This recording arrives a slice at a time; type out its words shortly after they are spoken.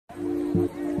There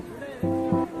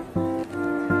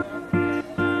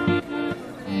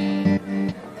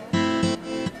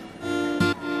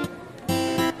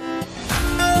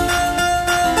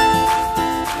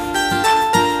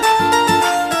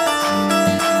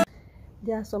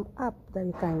are some apps that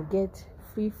you can get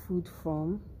free food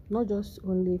from, not just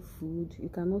only food, you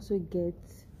can also get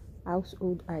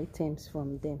household items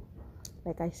from them.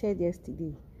 Like I said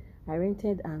yesterday, I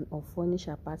rented an unfurnished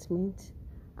apartment,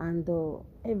 and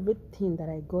everything that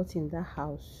I got in that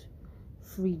house,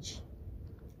 fridge,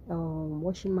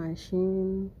 washing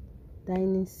machine,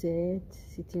 dining set,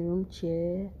 sitting room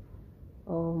chair,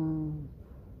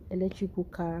 electric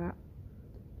cooker,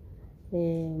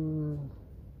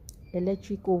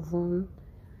 electric oven,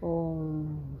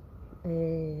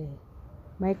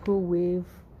 microwave,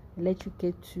 electric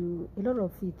kettle, a lot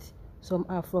of it. Some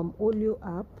are from Olio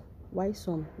app, while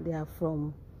some they are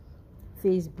from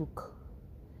Facebook.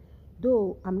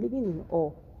 Though I'm living in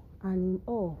all, and in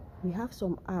all we have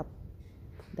some app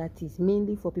that is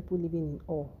mainly for people living in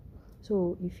all.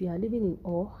 So if you are living in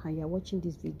all and you are watching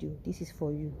this video, this is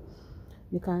for you.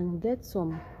 You can get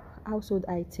some household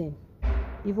item,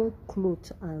 even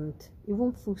clothes and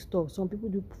even food stuff. Some people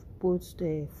do post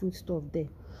food stuff there.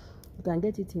 You can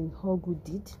get it in How Good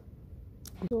Did.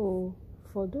 So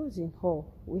for those in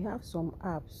Hall, we have some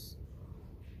apps,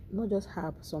 not just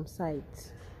apps, some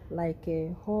sites like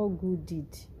How Good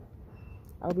Did.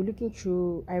 I'll be looking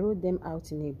through. I wrote them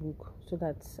out in a book so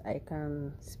that I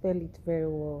can spell it very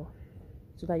well,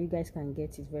 so that you guys can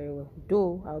get it very well.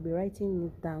 Though I'll be writing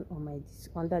it down on my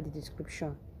under the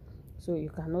description, so you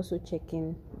can also check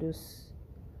in those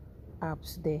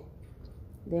apps there.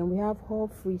 Then we have all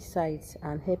free sites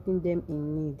and helping them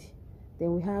in need.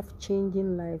 Then we have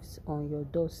changing lives on your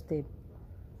doorstep.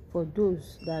 For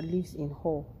those that lives in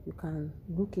Hall, you can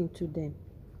look into them,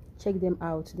 check them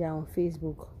out. They are on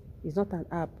Facebook. It's not an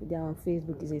app, they are on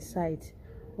Facebook. It's a site.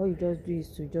 All you just do is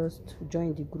to just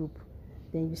join the group.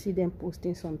 Then you see them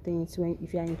posting some things. When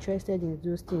if you are interested in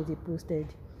those things they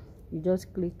posted, you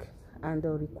just click and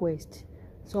request.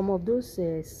 Some of those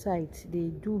sites, they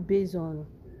do based on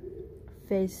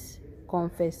first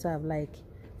come first serve. Like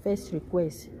first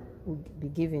request will be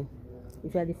given.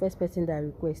 If you are the first person that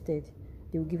requested,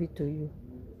 they will give it to you.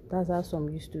 That's how some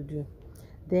used to do.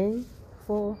 Then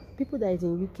for people that is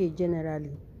in UK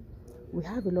generally, we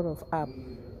have a lot of app.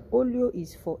 Olio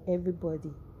is for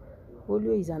everybody.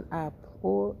 Olio is an app.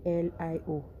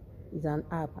 OLIO is an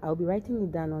app. I'll be writing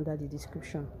it down under the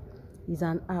description. It's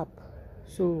an app.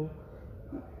 So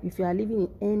if you are living in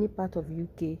any part of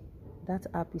UK, that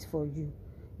app is for you.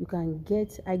 You can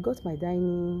get, I got my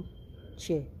dining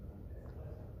chair.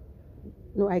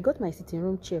 No, I got my sitting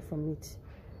room chair from it.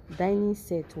 Dining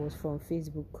set was from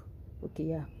Facebook. Okay,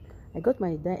 yeah. I got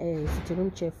my sitting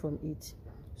room chair from it.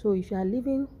 So if you are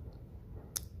living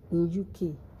in UK,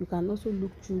 you can also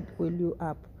look through the Olio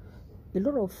app. A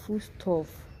lot of food stuff,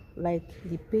 like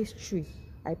the pastry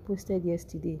I posted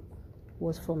yesterday,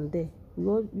 was from there.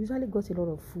 We usually got a lot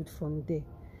of food from there,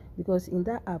 because in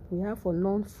that app we have for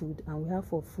non-food and we have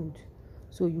for food.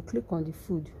 So you click on the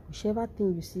food, whichever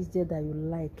thing you see there that you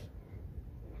like,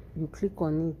 you click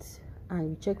on it and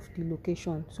you check the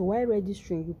location. So while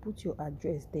registering, you put your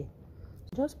address there.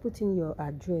 Just put in your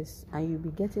address and you'll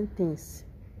be getting things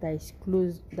that is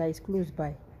close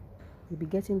by. You'll be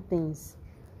getting things,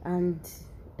 and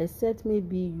except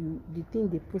maybe the thing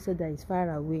they posted that is far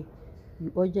away,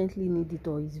 you urgently need it,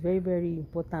 or it's very, very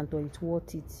important, or it's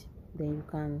worth it, then you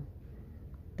can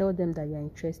tell them that you are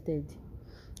interested.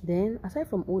 Then aside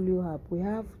from Olio app, we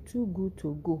have Too Good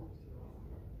to Go,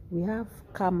 we have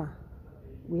Karma,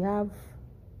 we have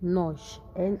Nosh,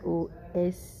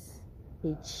 NOSH,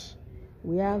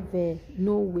 we have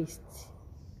No Waste.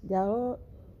 They are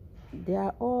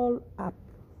all app.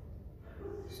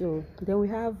 So then we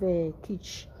have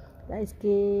Kitche, that is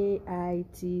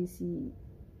KITCHE.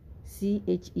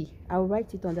 I'll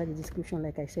write it under the description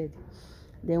like I said.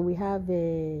 Then we have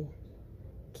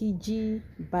Giki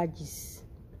Badges.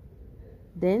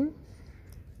 Then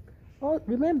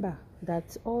remember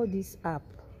that all this app,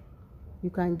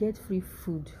 you can get free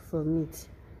food from it.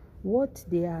 What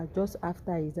they are just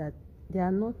after is that they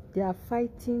are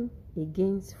fighting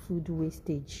against food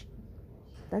wastage.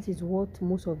 That is what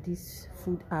most of these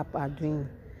food app are doing.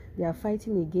 They are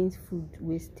fighting against food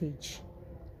wastage.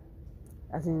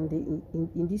 As in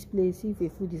this place, if a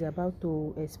food is about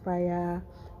to expire,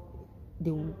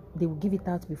 they will give it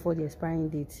out before the expiring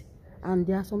date. And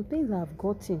there are some things I've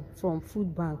gotten from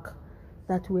food bank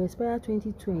that will expire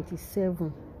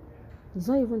 2027. It's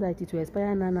not even that it will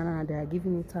expire now, they are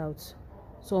giving it out.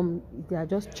 Some, they are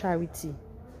just charity.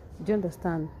 Do you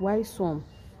understand? Why some,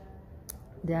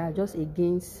 They are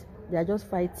just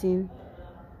fighting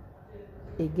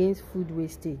against food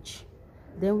wastage.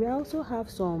 Then we also have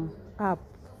some app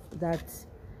that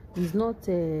is not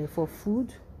for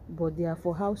food, but they are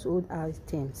for household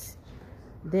items.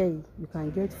 There you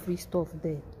can get free stuff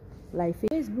there. Like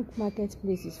Facebook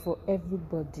Marketplace is for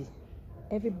everybody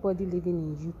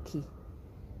living in UK.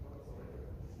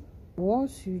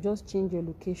 Once you just change your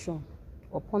location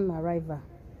upon arrival,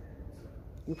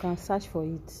 you can search for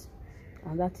it,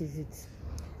 and that is it.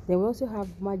 Then we also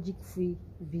have magic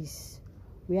freebies.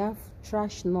 We have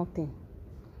Thrash Nothing,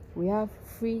 we have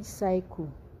Freecycle,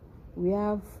 we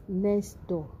have Next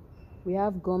Door, we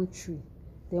have Gumtree,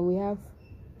 then we have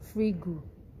Freegle,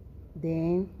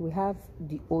 then we have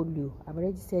the Olio. I've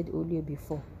already said Olio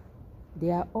before. They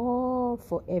are all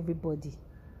for everybody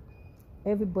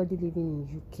living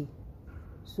in UK.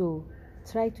 So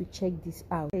try to check this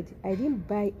out. I didn't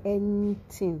buy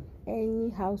anything, any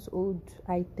household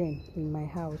item in my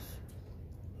house,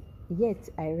 yet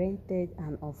I rented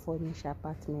an unfurnished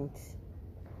apartment.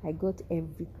 I got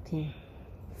everything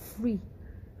free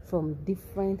from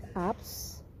different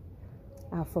apps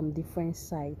and from different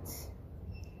sites.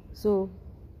 So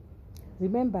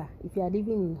remember, if you are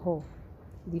living in Hull,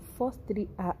 the first three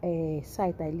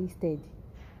sites I listed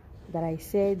that I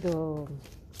said,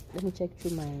 let me check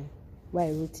through where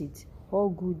I wrote it. All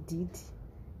good deed,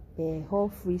 all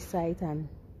free site and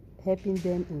helping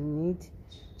them in need,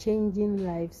 changing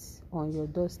lives on your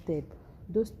doorstep.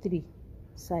 Those three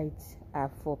sites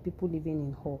are for people living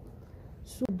in Hull.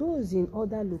 So those in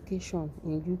other locations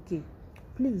in UK,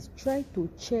 please try to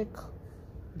check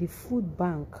the food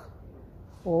bank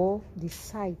or the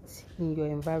site in your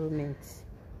environment.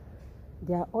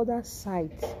 There are other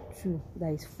sites too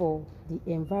that is for the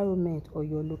environment or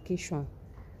your location.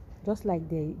 Just like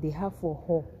they have for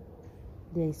Hull,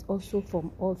 there is also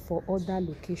for other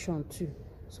locations too.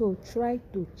 So try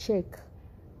to check.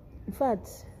 In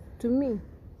fact, to me,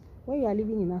 when you are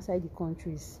living in outside the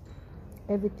countries,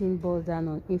 everything boils down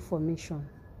on information.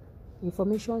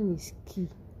 Information is key.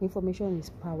 Information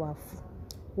is powerful.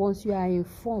 Once you are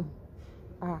informed,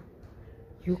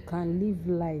 you can live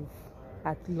life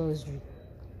at luxury.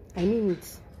 I mean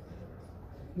it.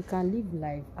 You can live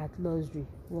life at luxury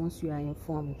once you are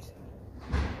informed.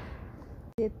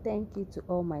 Say thank you to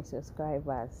all my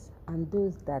subscribers and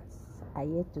those that are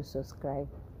yet to subscribe.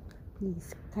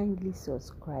 Please kindly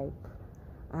subscribe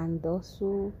and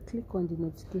also click on the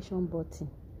notification button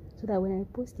so that when I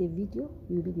post a video,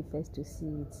 you'll be the first to see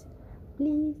it.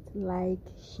 Please like,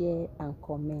 share and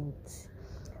comment,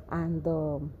 and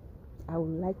I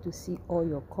would like to see all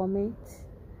your comments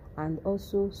and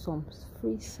also some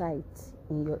free sites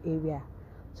in your area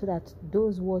so that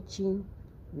those watching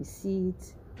will see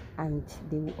it and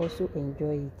they will also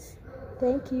enjoy it.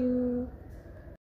 Thank you.